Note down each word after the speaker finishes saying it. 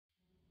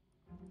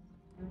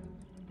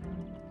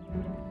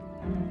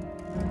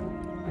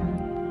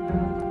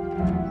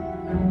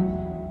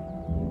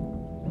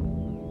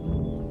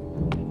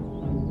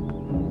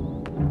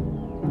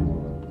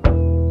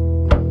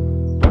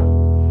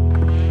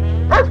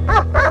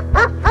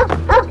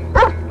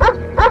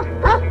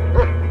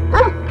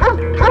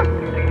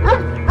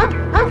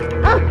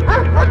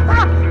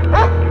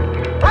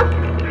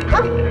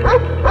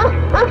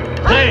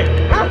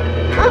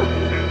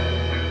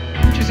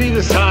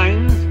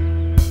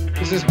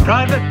This is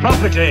private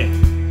property.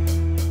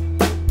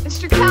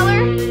 Mr.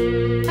 Keller,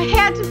 I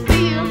had to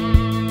see you.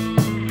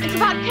 It's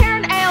about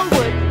Karen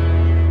Aylwood.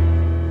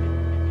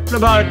 What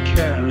about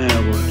Karen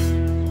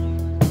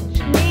Aylwood?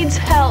 She needs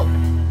help.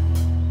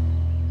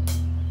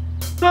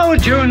 How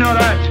would you know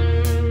that?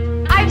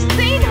 I've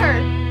seen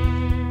her.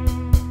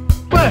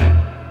 Where?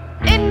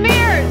 In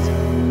mirrors.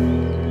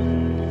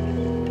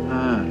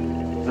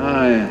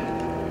 Yeah.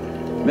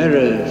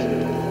 Mirrors.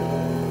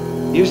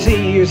 You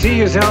see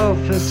yourself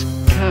as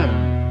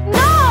Karen. No!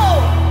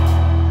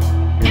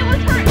 It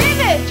was her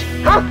image.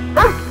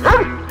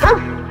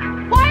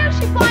 Why is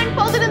she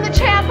blindfolded in the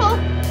chapel?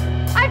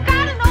 I've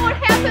got to know what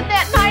happened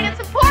that night. It's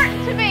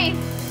important to me.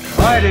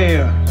 Why do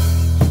you?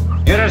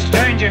 You're a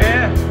stranger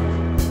here.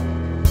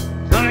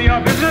 None of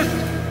your business.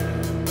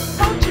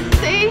 Don't you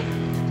see?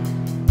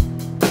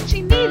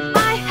 She needs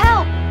my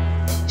help.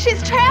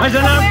 She's trapped That's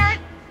enough. somewhere.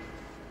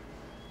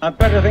 I've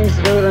better things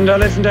to do than to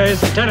listen to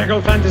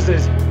hysterical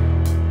fantasies.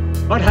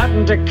 What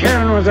happened to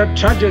Karen was a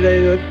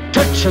tragedy that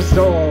touched us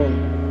all,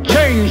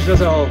 changed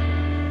us all.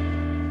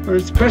 But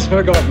it's best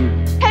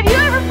forgotten. Have you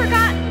ever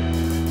forgotten?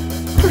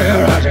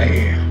 Clear out of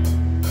here.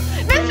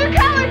 Mr.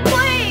 Keller,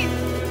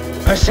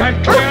 please! I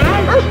said clear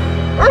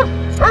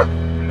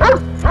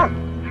out!